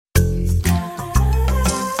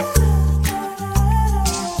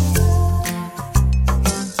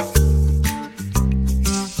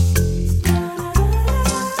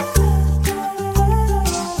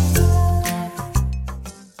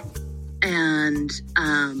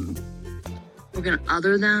and we're going to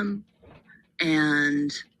other them,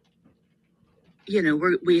 and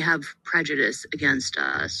we have prejudice against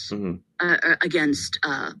us, against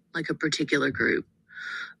like a particular group.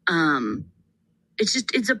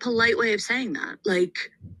 It's a polite way of saying that. Like,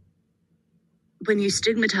 when you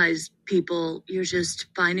stigmatize people, you're just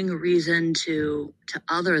finding a reason to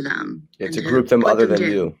other them. Yeah, to group them other than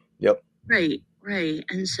you. Yep. Right.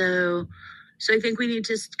 And so I think we need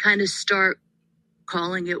to kind of start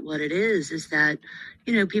calling it what it is that,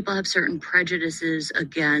 people have certain prejudices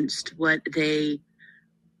against what they,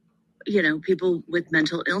 people with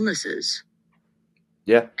mental illnesses.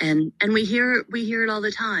 Yeah. And we hear it all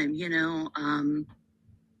the time,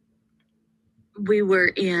 we were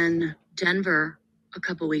in Denver a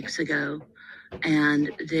couple weeks ago,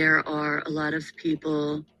 and there are a lot of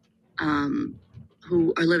people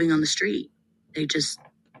who are living on the street. They just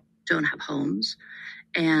don't have homes.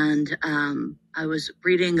 And I was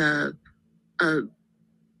reading a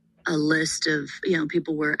list of,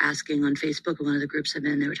 people were asking on Facebook, one of the groups I'm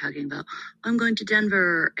in, they were talking about, I'm going to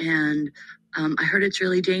Denver, and I heard it's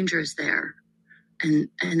really dangerous there. And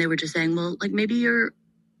they were just saying, well, like, maybe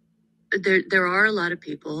there are a lot of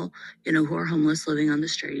people, who are homeless living on the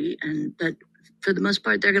street, but for the most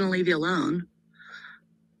part, they're going to leave you alone.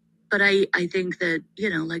 But I think that,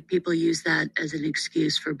 like, people use that as an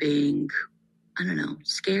excuse for being, I don't know,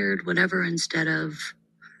 scared, whatever, instead of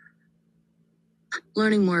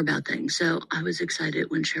learning more about things. So I was excited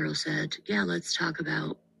when Cheryl said, yeah, let's talk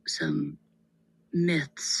about some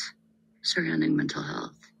myths surrounding mental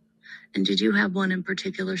health. And did you have one in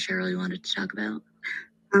particular, Cheryl, you wanted to talk about?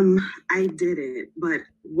 I didn't, but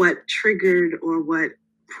what triggered or what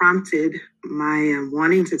prompted my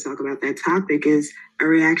wanting to talk about that topic is a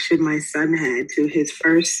reaction my son had to his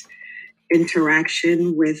first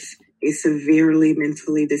interaction with a severely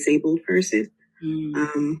mentally disabled person.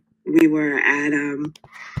 We were at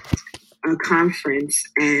a conference,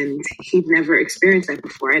 and he'd never experienced that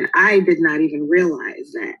before, and I did not even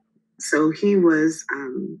realize that. So he was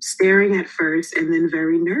staring at first and then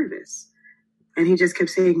very nervous. And he just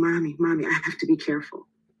kept saying, Mommy, I have to be careful.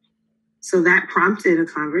 So that prompted a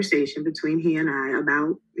conversation between he and I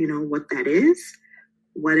about, what that is,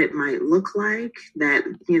 what it might look like, that,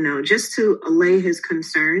 just to allay his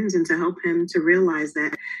concerns and to help him to realize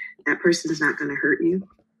that that person is not going to hurt you.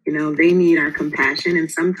 They need our compassion. And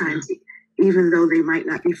sometimes, even though they might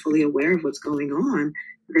not be fully aware of what's going on,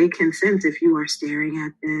 they can sense if you are staring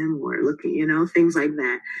at them or looking, things like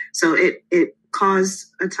that. So it caused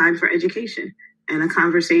a time for education and a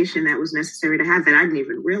conversation that was necessary to have that I didn't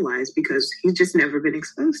even realize because he's just never been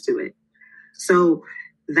exposed to it. So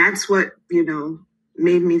that's what,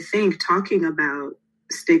 made me think talking about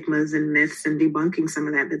stigmas and myths and debunking some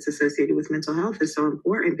of that that's associated with mental health is so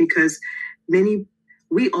important because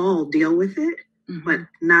we all deal with it, but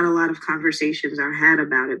not a lot of conversations are had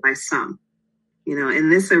about it by some. In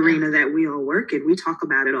this arena that we all work in, we talk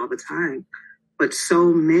about it all the time. But so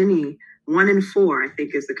many, 1 in 4, I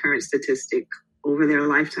think is the current statistic, over their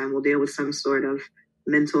lifetime will deal with some sort of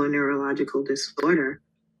mental or neurological disorder.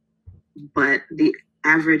 But the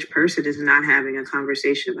average person is not having a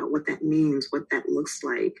conversation about what that means, what that looks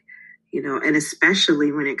like, and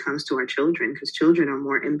especially when it comes to our children, because children are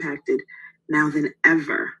more impacted now than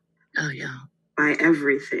ever. Oh, yeah. By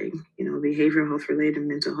everything, behavioral health related,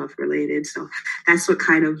 mental health related. So that's what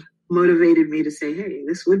kind of motivated me to say, hey,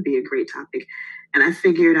 this would be a great topic. And I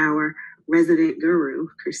figured our resident guru,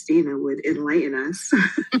 Christina, would enlighten us.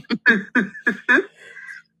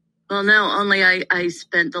 Well, no, only I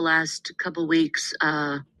spent the last couple weeks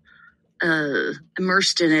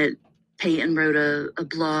immersed in it. Peyton wrote a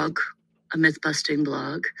blog, a myth-busting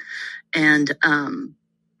blog, and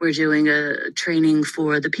we're doing a training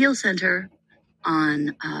for the Peel Center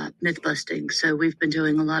on myth-busting. So we've been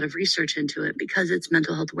doing a lot of research into it because it's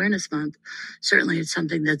Mental Health Awareness Month. Certainly it's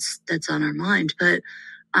something that's on our mind. But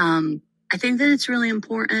I think that it's really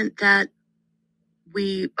important that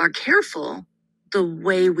we are careful the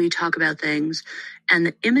way we talk about things and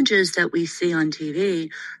the images that we see on TV,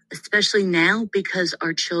 especially now because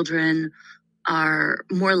our children are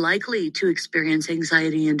more likely to experience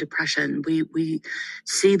anxiety and depression. We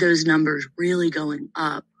see those numbers really going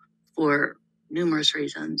up for numerous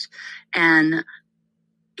reasons. And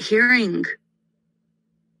hearing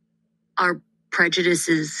our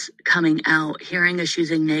prejudices coming out, hearing us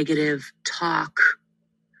using negative talk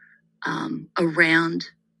around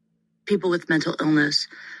people with mental illness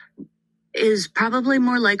is probably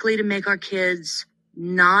more likely to make our kids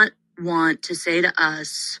not want to say to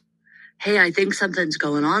us, hey, I think something's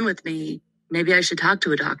going on with me. Maybe I should talk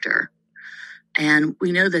to a doctor. And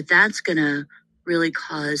we know that that's going to really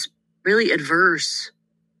cause really adverse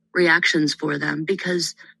reactions for them,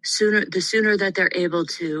 because the sooner that they're able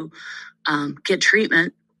to get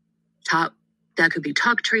treatment, that could be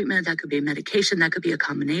talk treatment, that could be medication, that could be a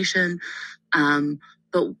combination.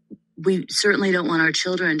 But we certainly don't want our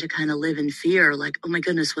children to kind of live in fear, like, oh my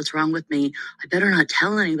goodness, what's wrong with me? I better not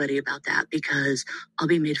tell anybody about that because I'll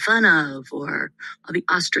be made fun of or I'll be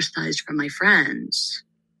ostracized from my friends.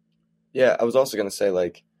 Yeah, I was also going to say,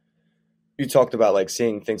 like, you talked about like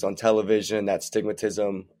seeing things on television, that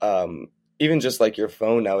stigmatism, even just like your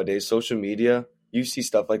phone nowadays, social media, you see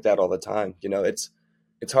stuff like that all the time. You know, it's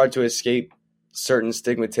hard to escape certain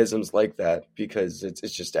stigmatisms like that because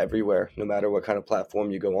it's just everywhere. No matter what kind of platform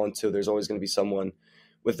you go onto, there's always going to be someone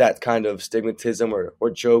with that kind of stigmatism or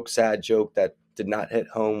joke, sad joke that did not hit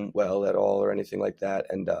home well at all or anything like that.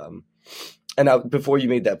 And before you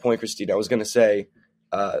made that point, Christina, I was going to say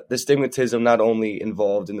the stigmatism not only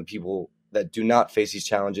involved in the people that do not face these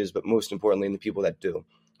challenges, but most importantly in the people that do.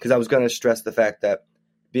 Because I was going to stress the fact that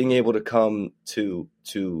being able to come to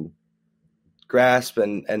grasp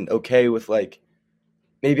and okay with, like,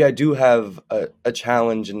 maybe I do have a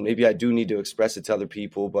challenge and maybe I do need to express it to other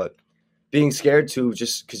people, but being scared to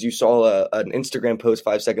just because you saw an Instagram post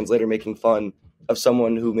 5 seconds later making fun of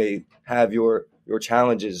someone who may have your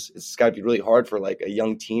challenges, it's got to be really hard for like a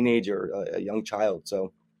young teenager, a young child.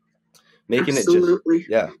 So making Absolutely. it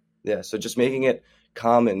just, yeah. So just making it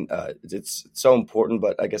common, it's so important,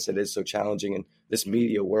 but I guess it is so challenging in this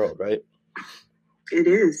media world, right? It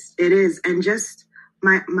is. And just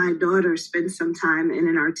my daughter spent some time in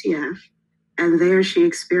an RTF, and there she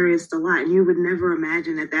experienced a lot. And you would never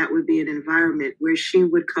imagine that would be an environment where she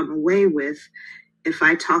would come away with, if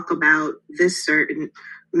I talk about this certain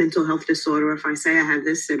mental health disorder, if I say I have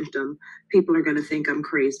this symptom, people are going to think I'm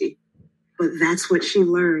crazy. But that's what she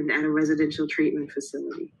learned at a residential treatment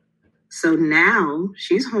facility. So now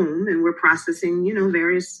she's home and we're processing,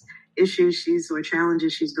 various issues or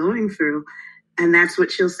challenges she's going through. And that's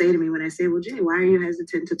what she'll say to me when I say, well, Jay, why are you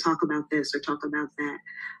hesitant to talk about this or talk about that?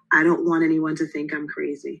 I don't want anyone to think I'm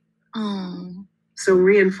crazy. Oh. So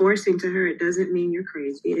reinforcing to her, it doesn't mean you're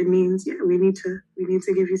crazy. It means, we need to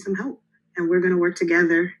give you some help, and we're going to work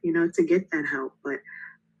together, to get that help. But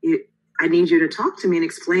I need you to talk to me and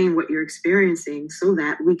explain what you're experiencing so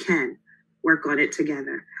that we can work on it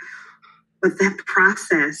together. But that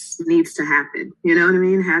process needs to happen. You know what I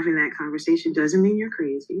mean? Having that conversation doesn't mean you're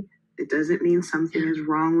crazy. It doesn't mean something is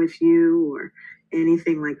wrong with you or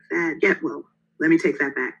anything like that. Yeah, well, let me take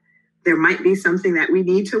that back. There might be something that we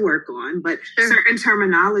need to work on, but certain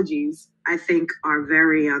terminologies I think are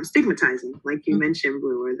very stigmatizing, like you mentioned,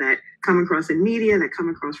 Brewer, that come across in media, that come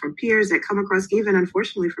across from peers, that come across even,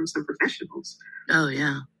 unfortunately, from some professionals. Oh,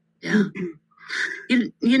 yeah. Yeah.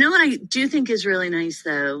 You know what I do think is really nice,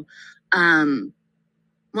 though? One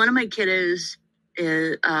of my kiddos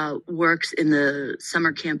works in the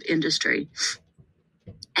summer camp industry.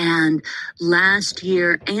 And last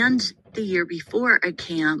year and the year before at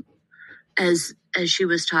camp, as she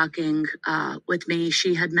was talking with me,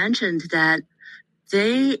 she had mentioned that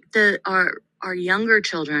our younger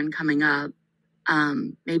children coming up,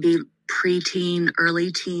 maybe preteen,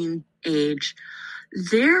 early teen age,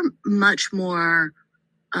 they're much more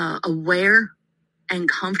aware and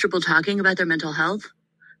comfortable talking about their mental health,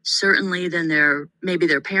 certainly than their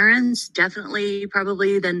parents, definitely,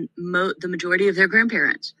 probably than the majority of their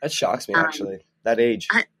grandparents. That shocks me, actually, that age.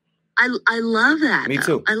 I love that. Me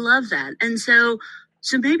too. I love that. And so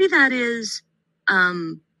maybe that is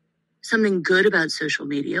something good about social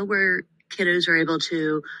media, where kiddos are able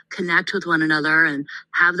to connect with one another and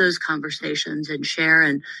have those conversations and share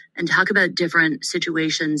and talk about different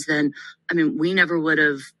situations we never would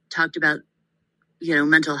have talked about,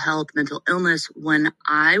 mental health, mental illness when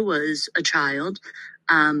I was a child.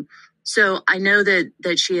 So I know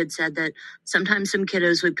that she had said that sometimes some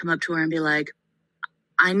kiddos would come up to her and be like,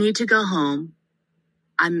 I need to go home.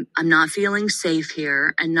 I'm not feeling safe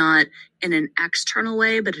here, and not in an external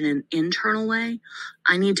way, but in an internal way.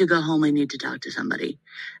 I need to go home. I need to talk to somebody.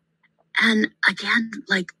 And again,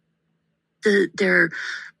 like their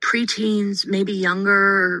preteens, maybe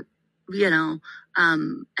younger,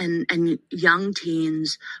 and young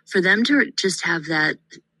teens, for them to just have that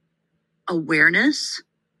awareness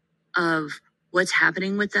of what's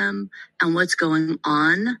happening with them and what's going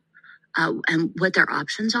on. And what their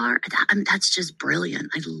options are. That's just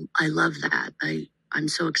brilliant. I love that. I'm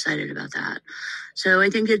so excited about that. So I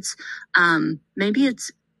think it's maybe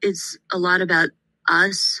it's a lot about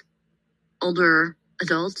us older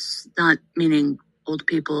adults, not meaning old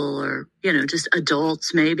people or just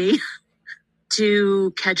adults maybe,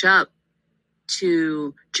 to catch up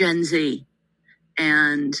to Gen Z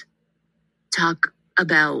and talk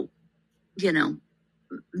about,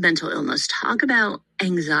 mental illness, talk about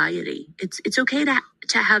anxiety. It's okay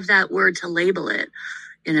to have that word, to label it,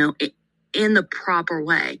 in the proper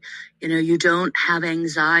way. You don't have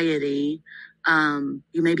anxiety. You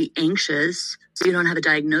may be anxious. So you don't have a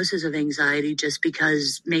diagnosis of anxiety just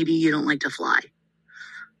because maybe you don't like to fly.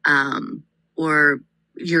 Or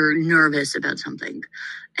you're nervous about something,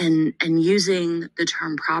 and using the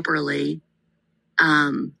term properly,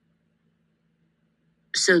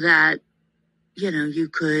 so that,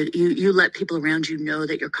 you let people around you know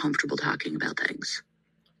that you're comfortable talking about things.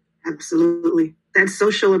 Absolutely. That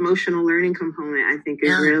social emotional learning component, I think,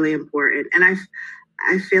 is really important. And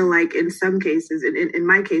I feel like in some cases, in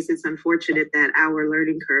my case, it's unfortunate that our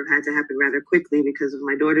learning curve had to happen rather quickly because of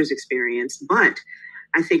my daughter's experience. But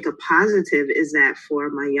I think a positive is that for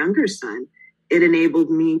my younger son, it enabled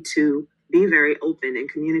me to be very open and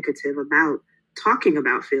communicative about talking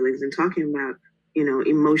about feelings and talking about,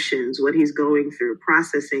 emotions, what he's going through,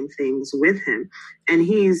 processing things with him. And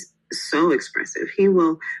he's so expressive. I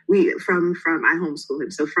homeschool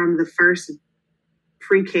him. So from the first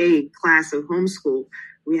pre-K class of homeschool,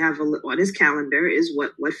 we have on his calendar is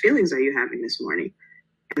what feelings are you having this morning?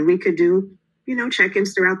 And we could do,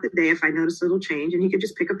 check-ins throughout the day if I notice a little change, and he could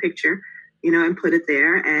just pick a picture, and put it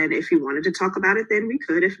there. And if he wanted to talk about it, then we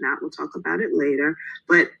could. If not, we'll talk about it later.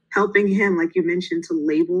 But helping him, like you mentioned, to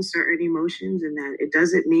label certain emotions, and that it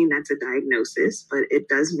doesn't mean that's a diagnosis, but it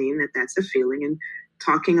does mean that that's a feeling, and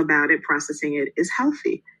talking about it, processing it is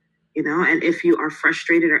healthy, and if you are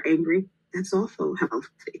frustrated or angry, that's also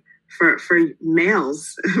healthy. For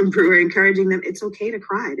males, we're encouraging them, it's okay to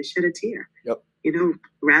cry, to shed a tear. Yep.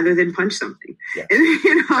 Rather than punch something. Yes.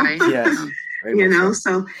 Right. Yes.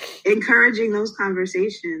 So encouraging those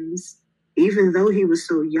conversations, even though he was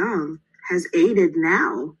so young, has aided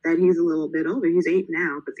now that he's a little bit older. He's 8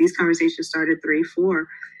 now, but these conversations started 3, 4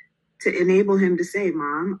 to enable him to say,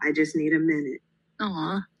 Mom, I just need a minute.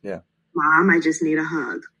 Aww. Yeah. Mom, I just need a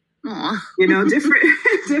hug. Aww.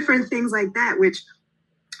 Different things like that, which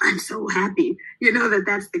I'm so happy, that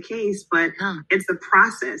that's the case. But it's the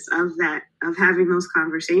process of having those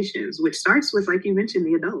conversations, which starts with, like you mentioned,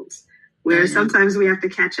 the adults, where sometimes we have to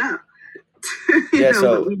catch up.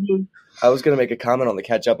 So I was going to make a comment on the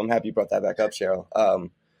catch up. I'm happy you brought that back up, Cheryl.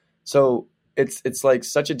 So it's like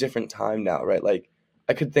such a different time now, right? Like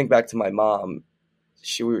I could think back to my mom.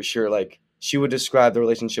 She would describe the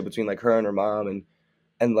relationship between like her and her mom,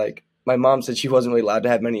 and like my mom said she wasn't really allowed to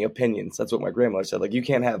have many opinions. That's what my grandmother said. Like, you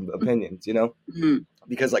can't have opinions,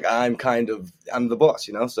 because like I'm the boss,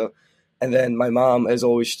 So, and then my mom has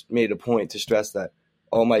always made a point to stress that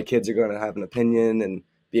all my kids are going to have an opinion and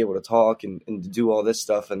be able to talk and do all this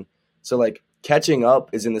stuff. And so like catching up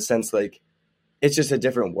is in the sense, like, it's just a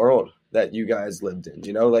different world that you guys lived in,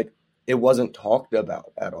 like it wasn't talked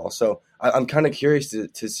about at all. So I'm kind of curious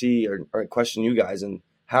to see or question you guys, and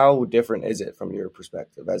how different is it from your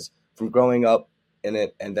perspective as from growing up in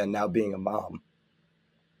it and then now being a mom?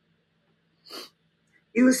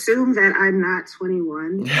 You assume that I'm not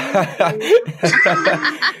 21.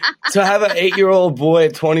 So I have an 8-year-old boy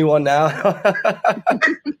at 21 now.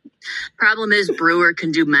 Problem is, Brewer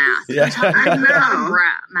can do math. Yeah. I know.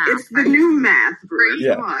 Math, it's the new math, Brewer.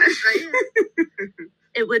 Yeah. Come on. Right?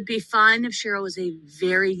 It would be fine if Cheryl was a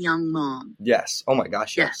very young mom. Yes. Oh my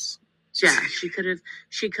gosh. Yes. Yeah. She could have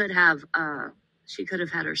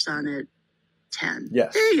had her son at 10.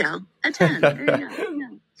 Yes. There you go. At 10. There you go. Yeah.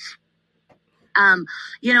 I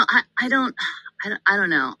don't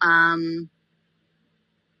know.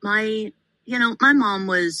 My mom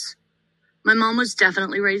was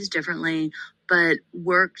definitely raised differently, but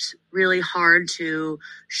worked really hard to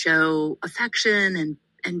show affection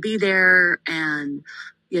and be there and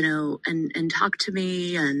talk to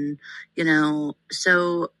me. And,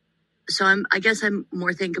 so I guess I'm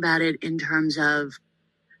more think about it in terms of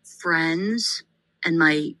friends and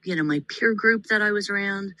my peer group that I was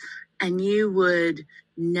around. And you would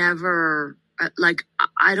never,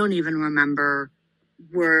 I don't even remember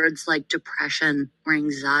words like depression or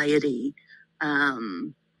anxiety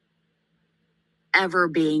ever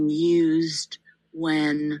being used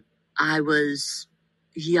when I was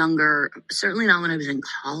younger, certainly not when I was in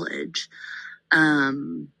college.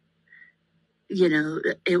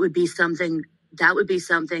 It would be something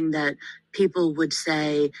that people would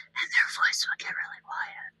say, and their voice would get really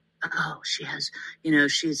quiet. Oh, she has,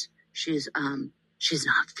 she's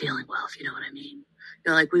not feeling well, if you know what I mean.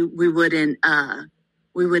 Like we wouldn't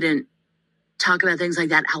talk about things like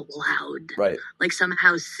that out loud. Right. Like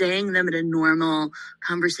somehow saying them at a normal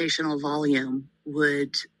conversational volume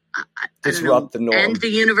would I disrupt don't know, the norm, end the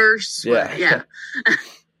universe. Yeah. Yeah.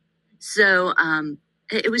 So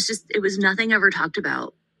it was nothing ever talked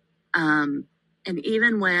about. And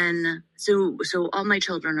even when, so all my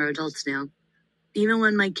children are adults now. Even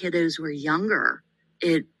when my kiddos were younger,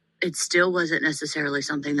 it still wasn't necessarily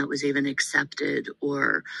something that was even accepted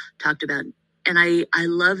or talked about. And I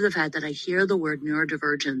love the fact that I hear the word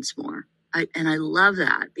neurodivergence more. And I love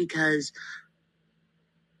that because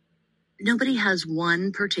nobody has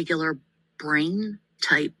one particular brain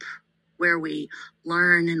type where we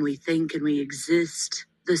learn and we think and we exist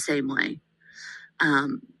the same way.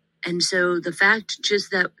 And so the fact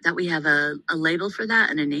just that we have a label for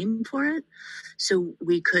that and a name for it, so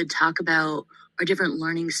we could talk about our different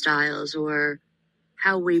learning styles or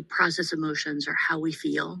how we process emotions or how we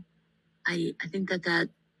feel. I think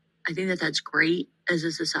that's great as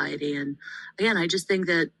a society. And again, I just think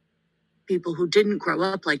that people who didn't grow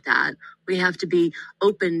up like that, we have to be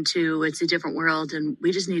open to it's a different world and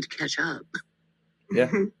we just need to catch up.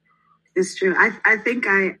 Yeah. It's true. I think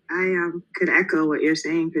I could echo what you're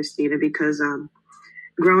saying, Christina, because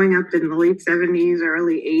growing up in the late 70s,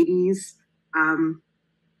 early 80s,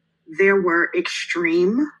 there were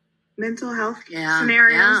extreme mental health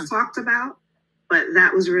scenarios talked about, but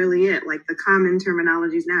that was really it. Like the common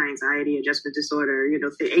terminologies now, anxiety, adjustment disorder,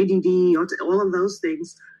 the ADD, all of those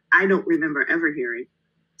things, I don't remember ever hearing.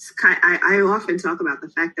 I often talk about the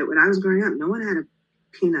fact that when I was growing up, no one had a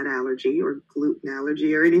peanut allergy or gluten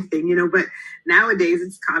allergy or anything, but nowadays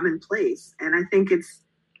it's commonplace. And I think it's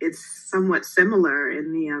somewhat similar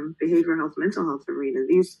in the behavioral health, mental health arena.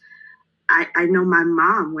 I know my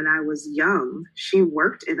mom, when I was young, she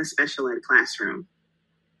worked in a special ed classroom,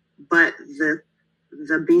 but the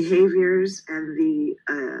behaviors and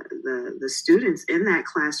the students in that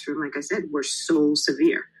classroom, like I said, were so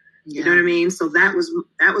severe. Yeah. You know what I mean? So that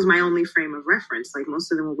was my only frame of reference. Like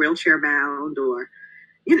most of them were wheelchair bound or,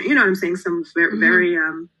 you know what I'm saying? Some very, very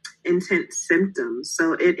intense symptoms.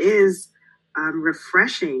 So it is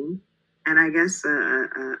refreshing. And I guess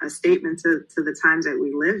a statement to the times that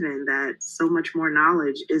we live in that so much more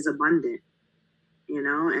knowledge is abundant,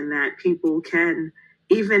 and that people can,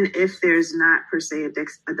 even if there's not per se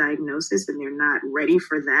a diagnosis and they're not ready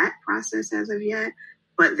for that process as of yet,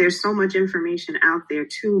 but there's so much information out there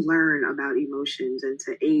to learn about emotions and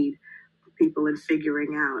to aid people in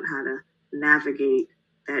figuring out how to navigate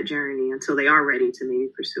that journey until they are ready to maybe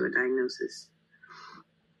pursue a diagnosis.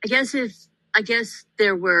 I guess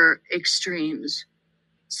there were extremes.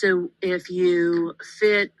 So if you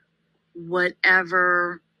fit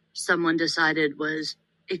whatever someone decided was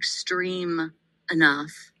extreme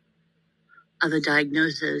enough of a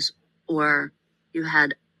diagnosis, or you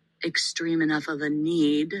had extreme enough of a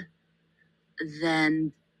need,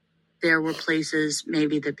 then there were places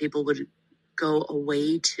maybe that people would go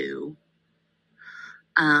away to.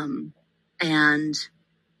 And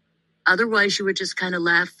otherwise you were just kind of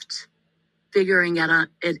left figuring it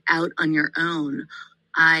out on your own.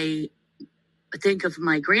 I think of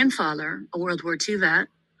my grandfather, a World War II vet,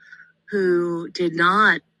 who did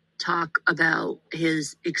not talk about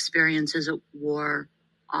his experiences at war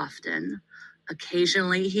often.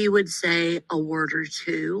 Occasionally he would say a word or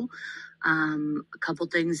two. A couple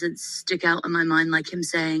things that stick out in my mind, like him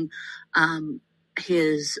saying,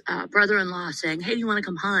 his brother-in-law saying, "Hey, do you want to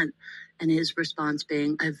come hunt?" And his response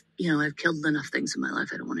being, I've killed enough things in my life.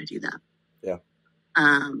 I don't want to do that. Yeah.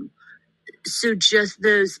 So just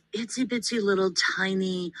those itsy bitsy little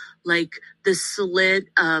tiny, like the slit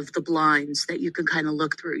of the blinds that you can kind of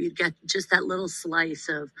look through. You get just that little slice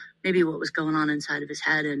of maybe what was going on inside of his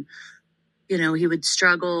head. And, he would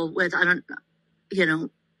struggle with,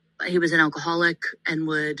 he was an alcoholic and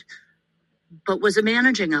but was a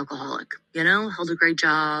managing alcoholic, held a great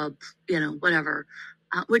job, whatever,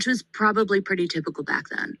 which was probably pretty typical back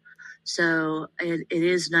then. So it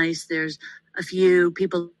is nice. There's a few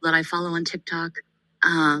people that I follow on TikTok,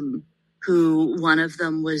 who one of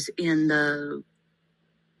them was in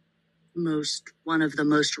one of the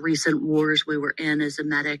most recent wars we were in as a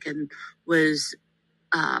medic and was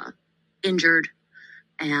injured,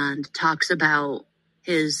 and talks about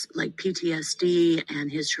his like PTSD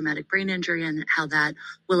and his traumatic brain injury and how that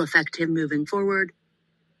will affect him moving forward.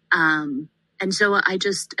 And so I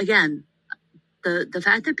just, again, the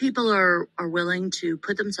fact that people are willing to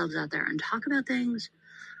put themselves out there and talk about things,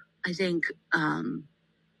 I think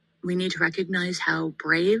we need to recognize how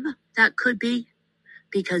brave that could be,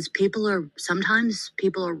 because sometimes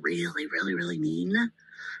people are really, really, really mean.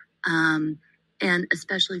 And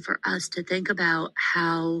especially for us to think about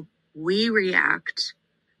how we react,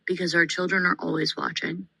 because our children are always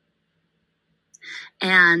watching.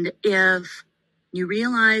 And if You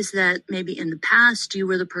realize that maybe in the past you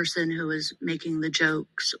were the person who was making the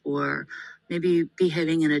jokes or maybe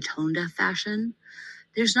behaving in a tone deaf fashion.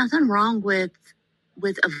 There's nothing wrong with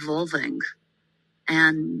evolving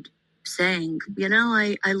and saying,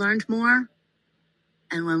 I learned more.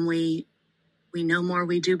 And when we know more,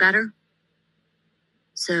 we do better.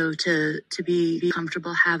 So to be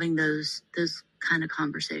comfortable having those kind of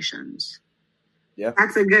conversations. Yeah.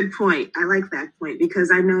 That's a good point. I like that point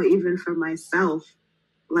because I know even for myself,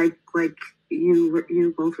 like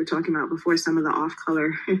you both were talking about before, some of the off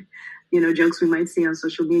color, jokes we might see on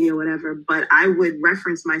social media, whatever, but I would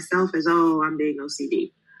reference myself as, oh, I'm being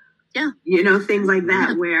OCD. Yeah. Things like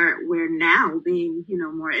that, where now being,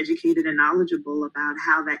 more educated and knowledgeable about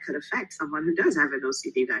how that could affect someone who does have an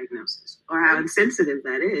OCD diagnosis or how insensitive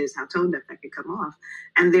that is, how tone deaf that could come off.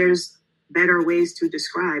 And there's better ways to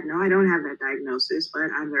describe, no, I don't have that diagnosis, but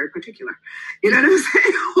I'm very particular. You know what I'm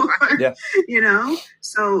saying? Or,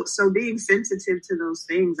 so being sensitive to those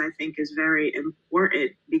things, I think, is very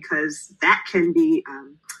important because that can be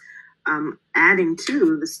adding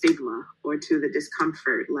to the stigma or to the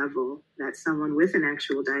discomfort level that someone with an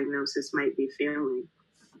actual diagnosis might be feeling.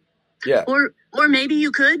 Yeah. Or maybe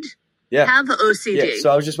you could have OCD. Yeah. So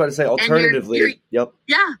I was just about to say, alternatively, yep.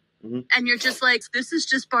 Yeah. Mm-hmm. And you're just like, this is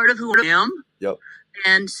just part of who I am. Yep.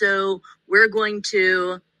 And so we're going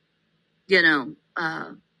to,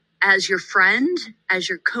 as your friend, as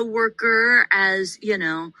your coworker, as,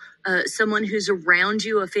 someone who's around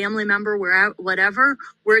you, a family member, whatever,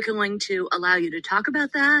 we're going to allow you to talk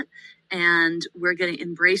about that. And we're going to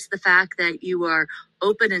embrace the fact that you are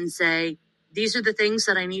open and say, these are the things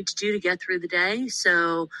that I need to do to get through the day.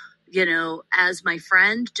 So, as my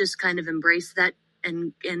friend, just kind of embrace that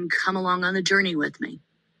and come along on the journey with me.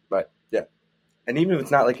 Right. Yeah. And even if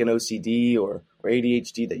it's not like an OCD or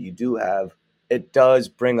ADHD that you do have, it does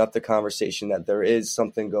bring up the conversation that there is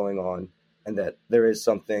something going on and that there is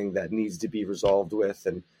something that needs to be resolved with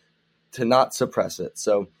and to not suppress it.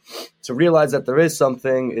 So to realize that there is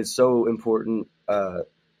something is so important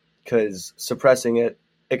because suppressing it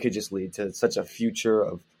could just lead to such a future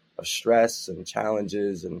of stress and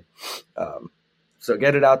challenges. And so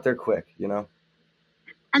get it out there quick,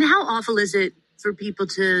 And how awful is it for people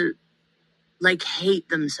to hate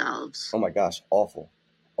themselves? Oh my gosh, awful.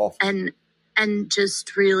 And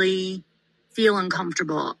just really feel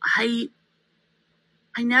uncomfortable. I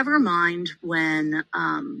never mind when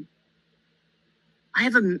I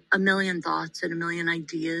have a million thoughts and a million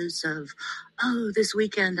ideas of, oh, this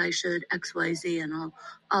weekend I should XYZ, and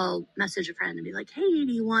I'll message a friend and be like, hey,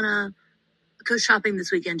 do you want to go shopping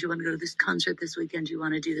this weekend? Do you want to go to this concert this weekend? Do you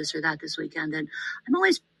want to do this or that this weekend? And I'm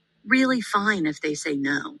always really fine if they say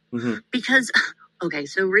no. Mm-hmm. Because, okay,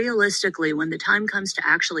 so realistically, when the time comes to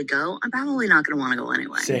actually go, I'm probably not going to want to go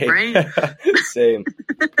anyway. Same. Right? Same.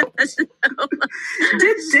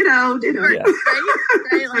 Ditto. Yeah.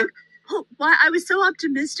 Right? Like, oh, why? I was so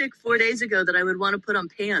optimistic 4 days ago that I would want to put on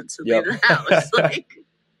pants and leave the house. I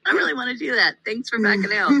don't really want to do that. Thanks for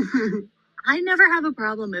backing out. I never have a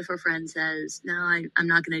problem if a friend says, no, I'm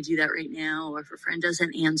not going to do that right now, or if a friend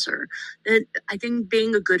doesn't answer. I think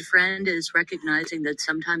being a good friend is recognizing that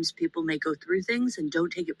sometimes people may go through things and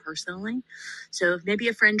don't take it personally. So if maybe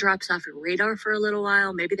a friend drops off your radar for a little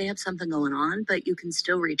while, maybe they have something going on, but you can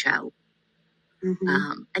still reach out.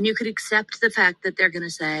 Mm-hmm. And you could accept the fact that they're going to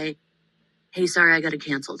say, hey, sorry, I got to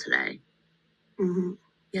cancel today. Mm-hmm.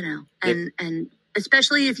 And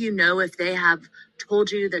especially if if they have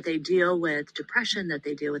told you that they deal with depression, that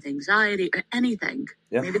they deal with anxiety or anything.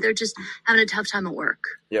 Yeah. Maybe they're just having a tough time at work.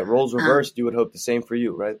 Yeah, roles reversed, you would hope the same for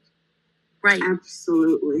you, right? Right.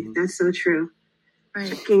 Absolutely. Mm-hmm. That's so true. Right.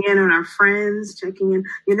 Checking in on our friends, checking in.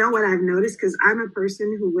 You know what I've noticed? Because I'm a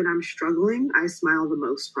person who, when I'm struggling, I smile the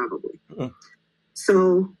most probably. Mm-hmm.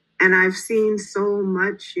 So... And I've seen so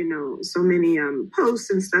much, so many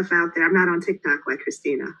posts and stuff out there. I'm not on TikTok like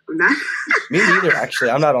Christina. I'm not. Me neither,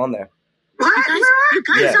 actually. I'm not on there. What? You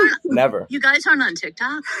guys aren't, never. You guys aren't on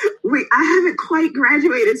TikTok? I haven't quite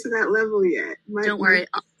graduated to that level yet. Don't worry.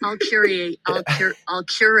 I'll curate. I'll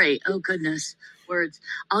curate. Oh, goodness. Words.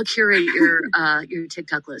 I'll curate your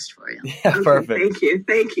TikTok list for you. Yeah, okay, perfect.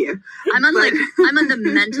 Thank you. I'm on the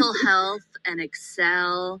mental health and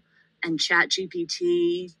Excel and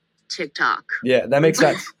ChatGPT TikTok. Yeah, that makes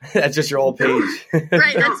sense. That's just your old page.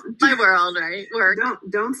 Right, that's my world, right? Work.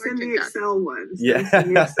 Don't send me Excel ones. Yeah. Don't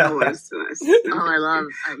send me Excel ones to us. Oh, I love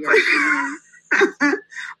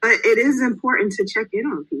But it is important to check in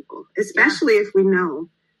on people, especially if we know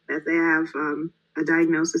that they have a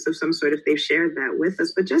diagnosis of some sort, if they've shared that with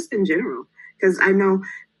us, but just in general. Because I know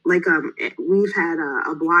we've had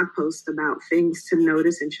a blog post about things to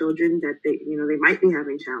notice in children that they might be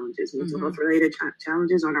having challenges, mental health related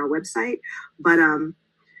challenges on our website. But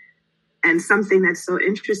and something that's so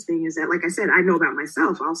interesting is that, like I said, I know about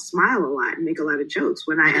myself. I'll smile a lot and make a lot of jokes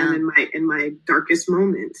when I am in my darkest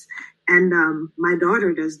moments, and my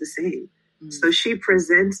daughter does the same. So she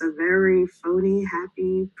presents a very phony,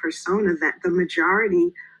 happy persona that the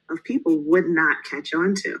majority of people would not catch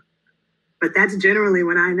on to. But that's generally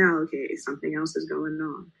when I know, okay, something else is going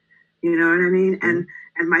on. You know what I mean? And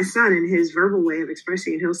my son, in his verbal way of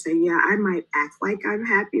expressing it, he'll say, yeah, I might act like I'm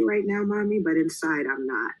happy right now, mommy, but inside I'm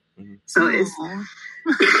not. So it's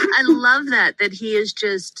I love that he is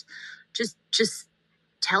just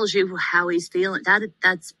tells you how he's feeling.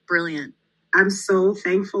 That's brilliant. I'm so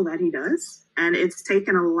thankful that he does. And it's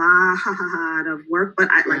taken a lot of work. But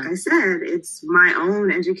like I said, it's my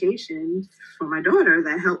own education for my daughter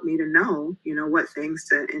that helped me to know, what things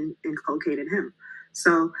to inculcate in him.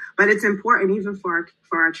 So, but it's important even for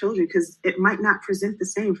our children, because it might not present the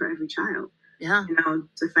same for every child. Yeah.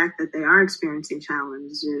 The fact that they are experiencing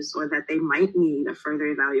challenges or that they might need a further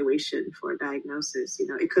evaluation for a diagnosis,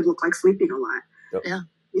 it could look like sleeping a lot. Yep. Yeah.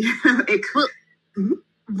 It could. Well,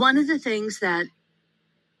 one of the things that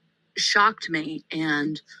shocked me,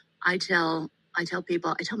 and I tell my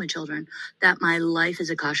children that my life is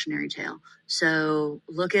a cautionary tale. So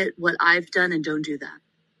look at what I've done and don't do that.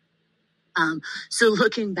 So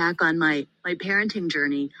looking back on my parenting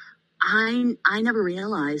journey, I never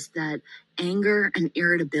realized that anger and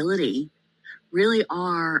irritability really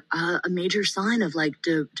are a major sign of like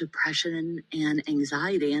depression and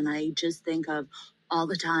anxiety. And I just think of all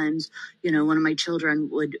the times, one of my children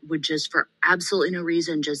would just for absolutely no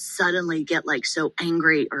reason just suddenly get like so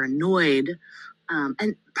angry or annoyed.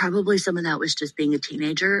 And probably some of that was just being a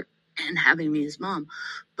teenager and having me as mom.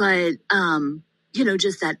 But,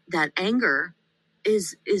 just that anger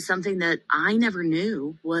is something that I never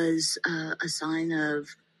knew was a sign of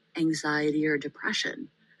anxiety or depression.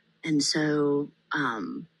 And so,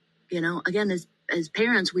 again, as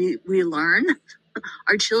parents, we learn.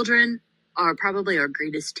 Our children are probably our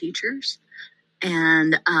greatest teachers.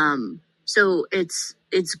 And so it's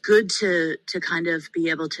good to kind of be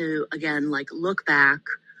able to, again, like look back,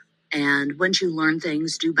 and once you learn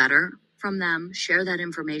things, do better from them, share that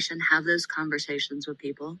information, have those conversations with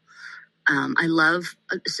people.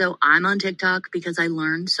 So I'm on TikTok because I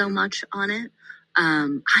learned so much on it.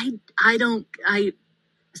 I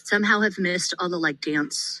somehow have missed all the like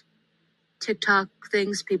dance TikTok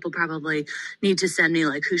things. People probably need to send me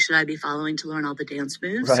like, who should I be following to learn all the dance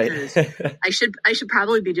moves? Right. I should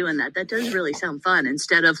probably be doing that. That does really sound fun,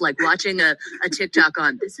 instead of like watching a TikTok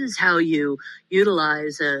on this is how you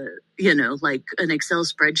utilize like an Excel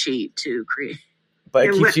spreadsheet to create. But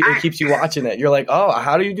it keeps you watching it. You're like, oh,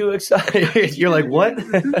 how do you do Excel? You're like, what?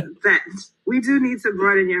 That we do need to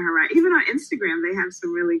broaden your horizon. Even on Instagram, they have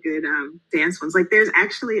some really good dance ones. Like there's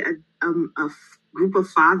actually a group of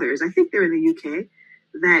fathers, I think they're in the UK,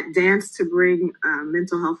 that dance to bring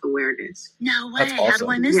mental health awareness. No way. That's awesome. How do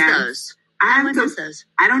I miss those? How do I miss those?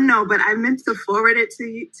 I don't know, but I meant to forward it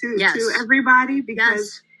to everybody,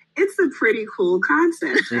 because it's a pretty cool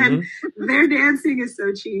concept. And their dancing is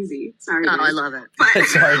so cheesy. Sorry, guys. Oh, I love it. But,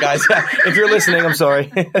 sorry, guys. If you're listening, I'm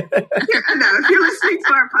sorry. No, if you're listening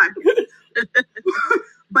to our podcast.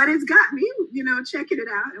 But it's got me, checking it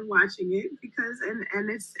out and watching it, because and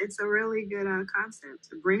it's a really good concept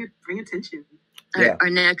to bring attention. Our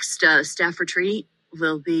next staff retreat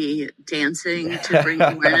will be dancing to bring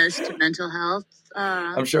awareness to mental health.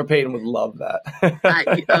 I'm sure Peyton would love that. Peyton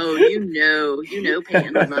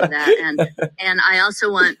would love that, and I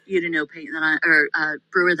also want you to know, Peyton,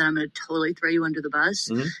 Brewer, that I'm going to totally throw you under the bus.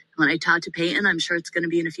 When I talk to Peyton, I'm sure it's going to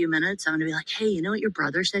be in a few minutes, I'm going to be like, hey, you know what your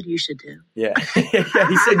brother said you should do? Yeah,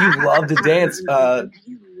 he said you love to dance in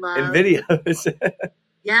videos.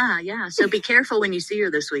 Yeah. So be careful when you see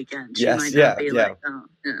her this weekend. She might not be like, oh,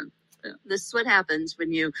 yeah. This is what happens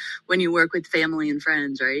when you work with family and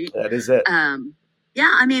friends, right? That is it. I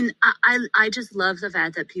mean, I just love the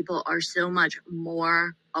fact that people are so much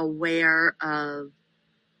more aware of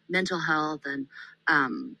mental health and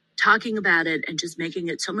talking about it and just making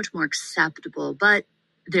it so much more acceptable. But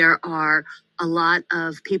there are a lot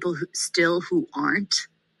of people who aren't.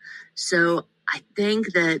 So I think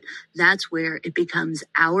that's where it becomes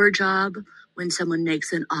our job, when someone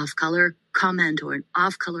makes an off-color comment or an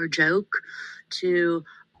off-color joke, to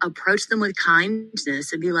approach them with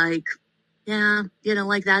kindness and be like, yeah,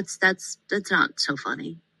 like that's not so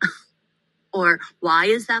funny. Or why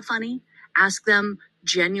is that funny? Ask them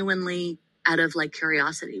genuinely out of like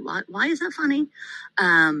curiosity. Why is that funny?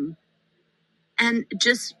 And And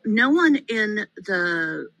just no one in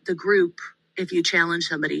the group, if you challenge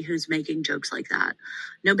somebody who's making jokes like that,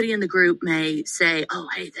 nobody in the group may say, oh,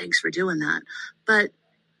 hey, thanks for doing that. But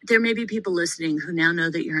there may be people listening who now know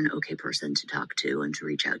that you're an okay person to talk to and to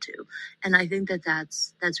reach out to. And I think that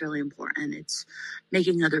that's really important. It's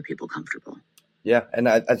making other people comfortable. Yeah. And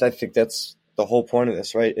I think that's the whole point of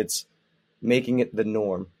this, right? It's making it the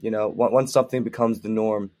norm. Once something becomes the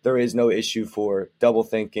norm, there is no issue for double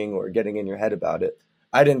thinking or getting in your head about it.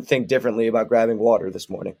 I didn't think differently about grabbing water this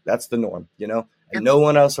morning. That's the norm, and no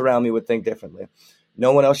one else around me would think differently.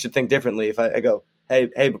 No one else should think differently. If I go,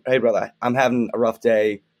 hey, brother, I'm having a rough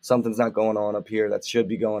day. Something's not going on up here that should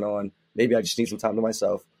be going on. Maybe I just need some time to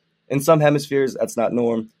myself. In some hemispheres, that's not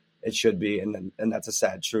norm. It should be, and that's a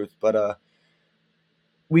sad truth. But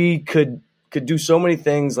we could do so many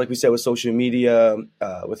things, like we said, with social media,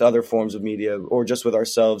 with other forms of media, or just with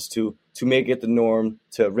ourselves to make it the norm,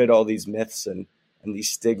 to rid all these myths and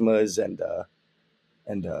these stigmas. And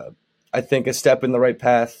I think a step in the right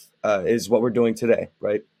path is what we're doing today,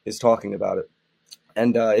 right, is talking about it.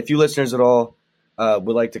 And if you listeners at all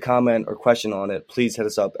would like to comment or question on it, please hit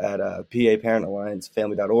us up at PA Parent Alliance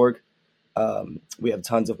Family.org. We have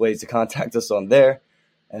tons of ways to contact us on there.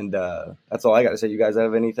 And that's all I got to say. You guys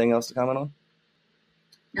have anything else to comment on?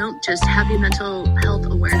 No, just happy Mental Health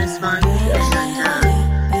Awareness Month. Yes.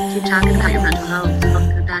 And keep talking about your mental health,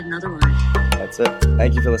 both good, bad, and otherwise. That's it.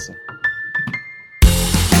 Thank you for listening.